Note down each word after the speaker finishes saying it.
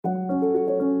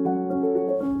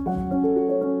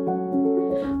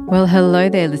Well, hello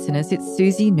there, listeners. It's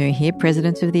Susie New here,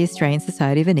 President of the Australian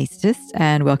Society of Anaesthetists,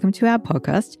 and welcome to our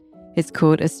podcast. It's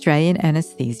called Australian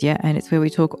Anaesthesia, and it's where we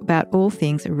talk about all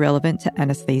things relevant to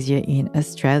anaesthesia in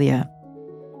Australia.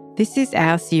 This is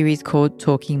our series called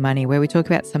Talking Money, where we talk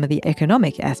about some of the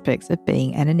economic aspects of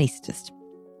being an anaesthetist.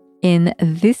 In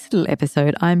this little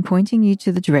episode, I'm pointing you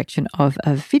to the direction of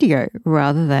a video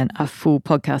rather than a full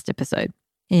podcast episode.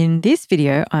 In this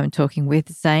video, I'm talking with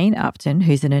Zane Upton,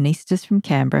 who's an anaesthetist from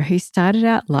Canberra who started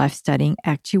out life studying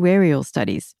actuarial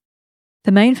studies.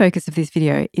 The main focus of this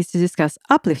video is to discuss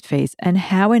uplift fees and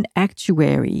how an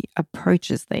actuary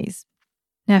approaches these.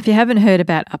 Now, if you haven't heard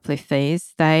about uplift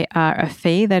fees, they are a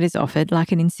fee that is offered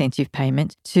like an incentive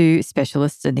payment to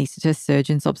specialists, anaesthetists,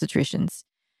 surgeons, obstetricians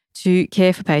to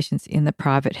care for patients in the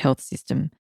private health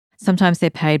system. Sometimes they're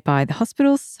paid by the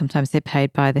hospitals, sometimes they're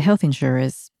paid by the health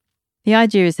insurers. The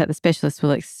idea is that the specialist will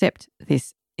accept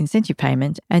this incentive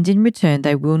payment and in return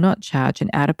they will not charge an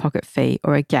out-of-pocket fee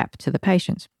or a gap to the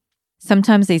patient.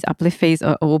 Sometimes these uplift fees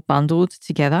are all bundled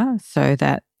together so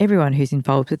that everyone who's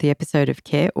involved with the episode of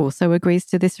care also agrees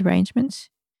to this arrangement.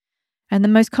 And the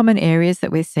most common areas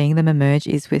that we're seeing them emerge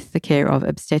is with the care of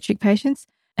obstetric patients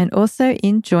and also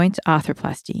in joint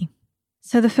arthroplasty.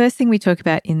 So the first thing we talk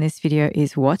about in this video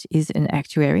is what is an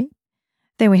actuary.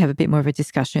 Then we have a bit more of a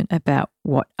discussion about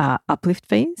what are uplift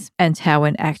fees and how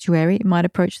an actuary might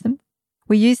approach them.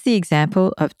 We use the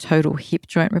example of total hip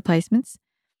joint replacements,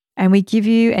 and we give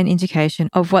you an indication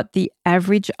of what the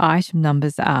average item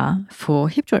numbers are for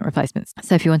hip joint replacements.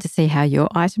 So if you want to see how your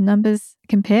item numbers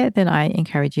compare, then I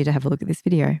encourage you to have a look at this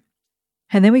video.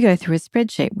 And then we go through a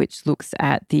spreadsheet which looks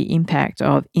at the impact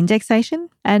of indexation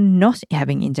and not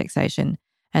having indexation.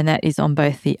 And that is on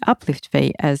both the uplift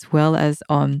fee as well as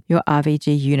on your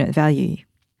RVG unit value.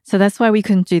 So that's why we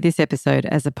couldn't do this episode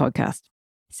as a podcast.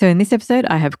 So in this episode,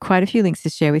 I have quite a few links to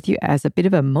share with you as a bit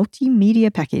of a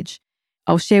multimedia package.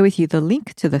 I'll share with you the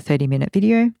link to the 30-minute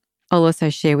video. I'll also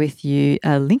share with you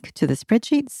a link to the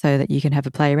spreadsheet so that you can have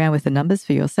a play around with the numbers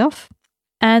for yourself.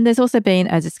 And there's also been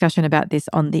a discussion about this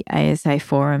on the ASA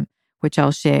forum, which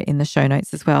I'll share in the show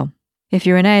notes as well. If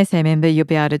you're an ASA member, you'll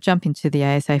be able to jump into the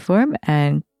ASA forum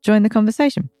and join the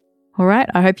conversation. All right,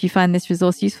 I hope you find this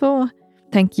resource useful.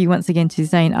 Thank you once again to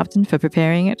Zane Upton for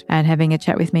preparing it and having a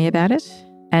chat with me about it.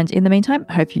 And in the meantime,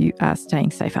 I hope you are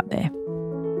staying safe out there.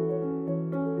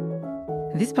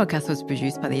 This podcast was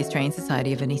produced by the Australian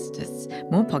Society of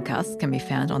Anaesthetists. More podcasts can be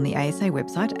found on the ASA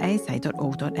website,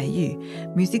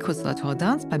 asa.org.au. Musique was La Toile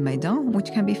Dance by Maiden,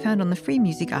 which can be found on the Free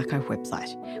Music Archive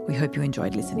website. We hope you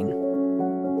enjoyed listening.